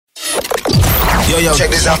Yo, check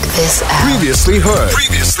this out. Previously heard.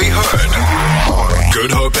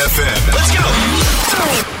 Good Hope FM. Let's go.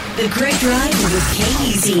 The Great Ride with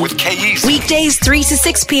Kyeezi. Weekdays 3 to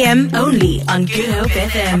 6 p.m. only on Good Hope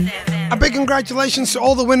FM. A big congratulations to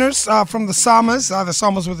all the winners from the Summers. The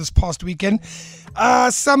Summers were this past weekend.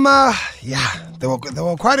 There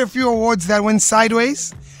were quite a few awards that went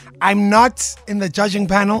sideways. I'm not in the judging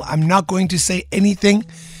panel. I'm not going to say anything,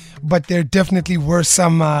 but there definitely were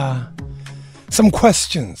some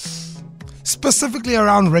questions, specifically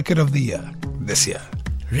around Record of the Year this year.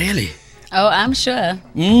 Really? Oh, I'm sure.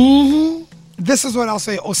 Mm-hmm. This is what I'll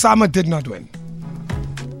say. Osama did not win.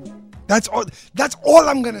 That's all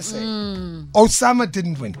I'm going to say. Osama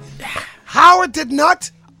didn't win. How it did not,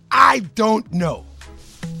 I don't know.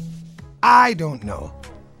 I'm going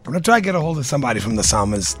to try to get a hold of somebody from the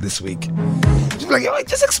Summers this week.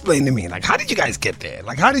 Just explain to me, how did you guys get there?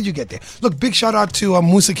 How did you get there? Look, big shout out to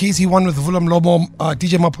Musa Kyeezi. He won with Vulam Lobo,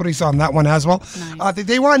 DJ Mapurisa on that one as well. Nice.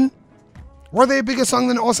 They won. Were they a bigger song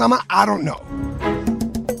than Osama? I don't know.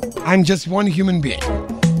 I'm just one human being.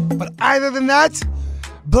 But other than that,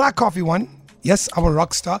 Black Coffee won. Yes, our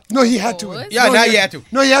rock star. No, he had to win. Yeah, he had to.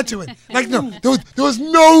 No, he had to win. There was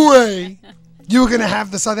no way you were going to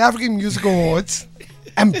have the South African Music Awards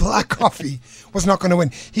and Black Coffee was not going to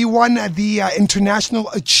win. He won the International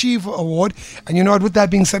Achiever Award. And you know what? With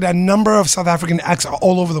that being said, a number of South African acts are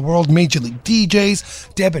all over the world. Major League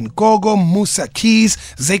DJs, Deb and Gogo, Musa Kyeezi,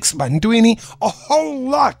 Zakes Bandwini. A whole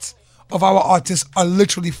lot of our artists are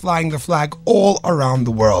literally flying the flag all around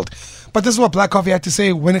the world. But this is what Black Coffee had to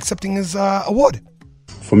say when accepting his award.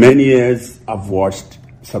 For many years, I've watched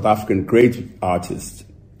South African great artists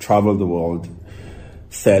travel the world,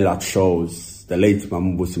 sell at shows. The late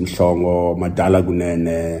Mambusi Mhlongo, Madala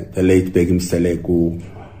Gunene, the late Begim Seleku.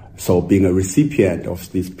 So being a recipient of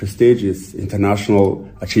this prestigious International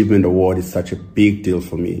Achievement Award is such a big deal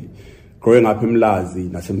for me. Growing up in Mlazi,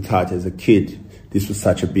 Nasemthatha as a kid, this was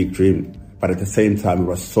such a big dream. But at the same time, it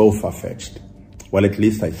was so far-fetched. Well, at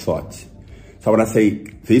least I thought. So I want to say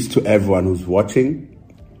this to everyone who's watching.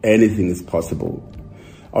 Anything is possible.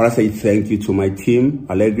 I want to say thank you to my team,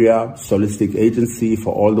 Allegria, Solistic Agency,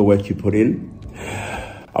 for all the work you put in.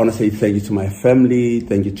 I want to say thank you to my family.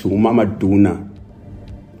 Thank you to Mama Duna,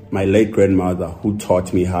 my late grandmother, who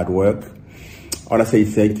taught me hard work. I want to say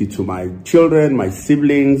thank you to my children, my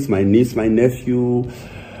siblings, my niece, my nephew,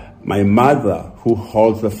 my mother, who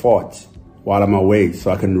holds the fort while I'm away so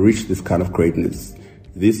I can reach this kind of greatness.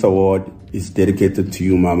 This award is dedicated to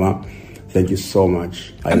you, Mama. Thank you so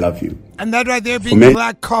much. I love you. And that right there being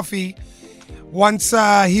Black Coffee, once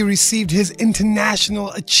he received his International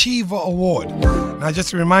Achiever Award. Now,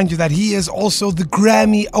 just to remind you that he is also the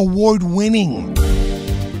Grammy Award-winning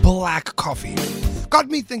Black Coffee. Got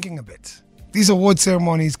me thinking a bit. These award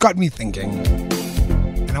ceremonies got me thinking.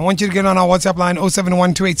 And I want you to get on our WhatsApp line,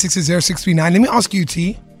 071-2860-639. Let me ask you,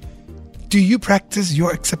 T, do you practice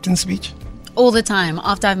your acceptance speech? All the time.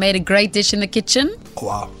 After I've made a great dish in the kitchen. Oh,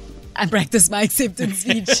 wow. I practice my acceptance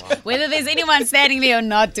speech. Whether there's anyone standing there or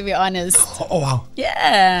not, to be honest. Oh, wow.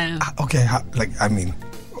 Yeah. Okay,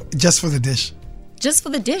 just for the dish. Just for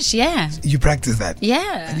the dish, yeah. You practice that?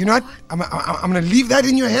 Yeah. And you know what? I'm going to leave that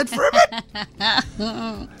in your head for a bit.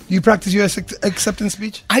 You practice your acceptance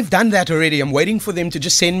speech? I've done that already. I'm waiting for them to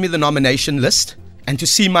just send me the nomination list and to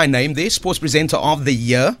see my name there, Sports Presenter of the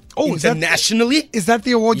Year. Oh, internationally. Is that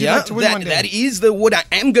the award you'd like to win one day? That is the award I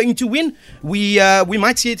am going to win. We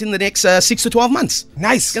might see it in the next 6 to 12 months.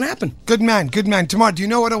 Nice. It's going to happen. Good man. Tamar, do you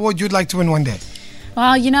know what award you'd like to win one day?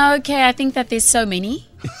 Well, I think that there's so many.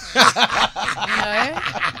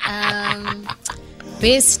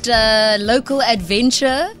 Best local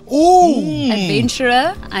adventure.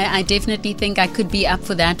 Adventurer. I definitely think I could be up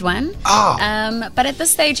for that one. But at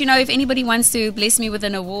this stage, if anybody wants to bless me with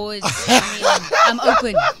an award, I'm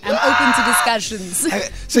open. I'm open to discussions.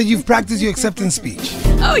 So you've practiced your acceptance speech?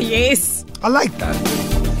 Oh, yes. I like that.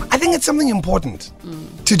 I think it's something important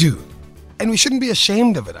to do. And we shouldn't be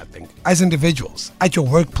ashamed of it, I think, as individuals, at your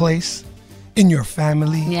workplace, in your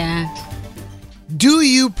family. Yeah. Do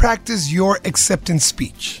you practice your acceptance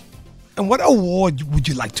speech? And what award would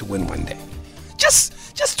you like to win one day? Just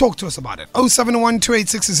talk to us about it.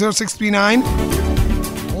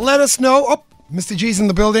 071-2860-639. Let us know. Oh, Mr. G's in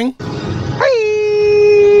the building.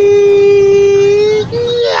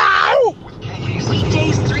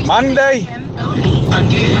 Monday.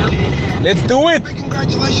 Let's do it.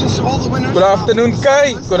 Congratulations to all the winners. Good afternoon,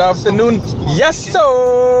 Kai. Good afternoon. Yes,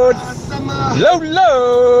 so.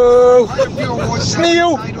 Low.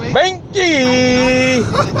 Sneeuw. Benky.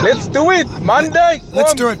 Let's do it. Monday.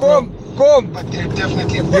 Let's do it. Kom.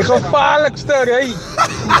 Die gevaarlijkste rij.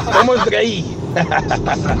 Kom ons rij.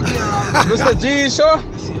 Mr. G, so?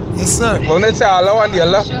 Yes, sir. Ik wil net sê hallo aan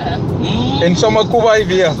julle. En sommer Kubai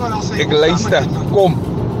weer. Ek luister. Kom.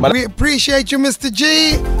 Maar We appreciate you, Mr.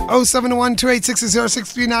 G.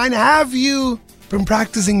 0712860639. Have you been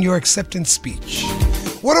practicing your acceptance speech?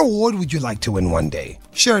 What award would you like to win one day?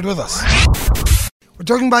 Share it with us. We're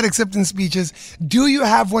talking about acceptance speeches. Do you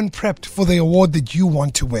have one prepped for the award that you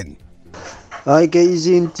want to win? Hi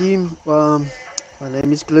Kyeezi and team, my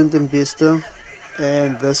name is Clinton Bester,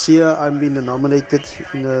 and this year I'm being nominated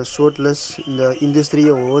in the shortlist in the industry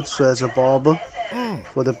awards as a barber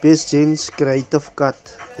for the best gents creative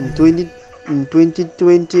cut. In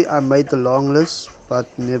 2020 I made the long list but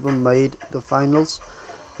never made the finals.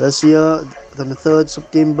 This year, on the 3rd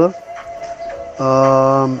September,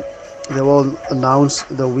 they will announce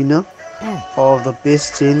the winner of the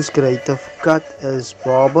best gents creative cut as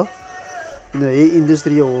barber in the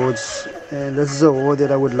industry awards, and this is an award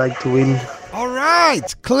that I would like to win. All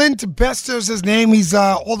right. Clint Bester's his name. He's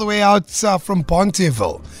all the way out from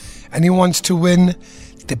Pontyville, and he wants to win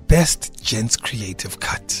the best gents creative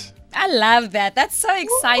cut. I love that. That's so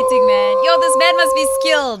exciting, man. Yo, this man must be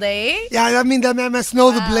skilled, eh? Yeah, I mean, that man must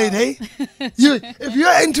know the blade, eh? If you're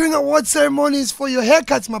entering award ceremonies for your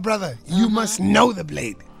haircuts, my brother, you must know the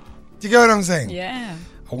blade. Do you get what I'm saying? Yeah.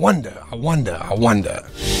 I wonder.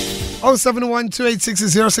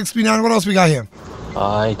 0712860639. What else we got here?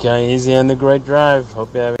 Hi, Kyeezi and the Great Drive.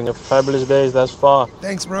 Hope you're having a fabulous day thus far.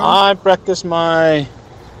 Thanks, bro. I practiced my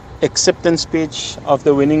acceptance speech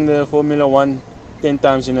after winning the Formula 1 10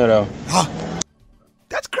 times in a row.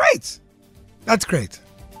 That's great. That's great.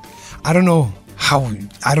 I don't know how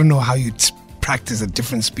you practice a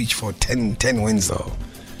different speech for 10 wins though.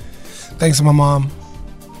 Thanks to my mom,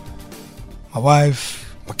 my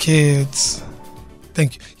wife, my kids.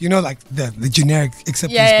 Thank you. You know, like the generic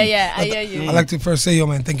acceptance speech. Yeah. I hear you. I like to first say, yo,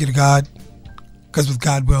 man, thank you to God. Because with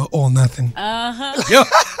God, we're all nothing. Yo,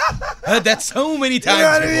 heard that so many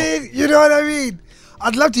times. You know what I mean?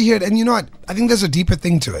 I'd love to hear it. And you know what? I think there's a deeper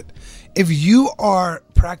thing to it. If you are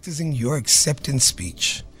practicing your acceptance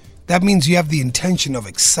speech, that means you have the intention of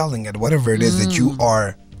excelling at whatever it is that you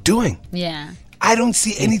are doing. Yeah. I don't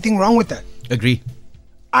see anything wrong with that. Agree.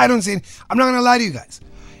 I'm not going to lie to you guys.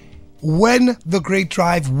 When The Great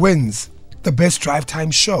Drive wins the best drive time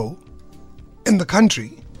show in the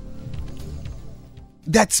country,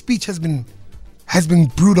 that speech has been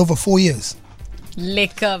brewed over 4 years.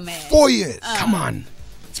 Liquor, man. 4 years. Come on.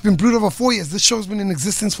 It's been brewed over 4 years. This show's been in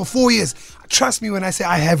existence for 4 years. Trust me when I say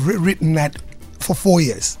I have written that for 4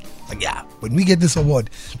 years. Like, yeah, when we get this award,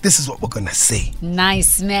 this is what we're going to say.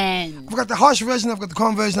 Nice, man. I've got the harsh version, I've got the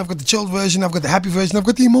calm version, I've got the chilled version, I've got the happy version, I've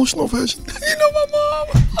got the emotional version. You know my mom.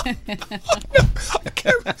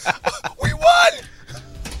 We won.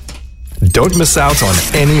 Don't miss out on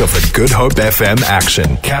any of the Good Hope FM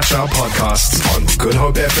action. Catch our podcasts on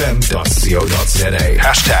goodhopefm.co.za.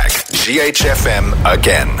 #GHFM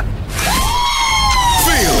again.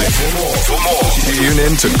 Feel it. For more, tune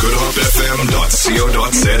in to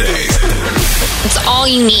goodhopefm.co.za. It's all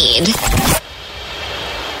you need.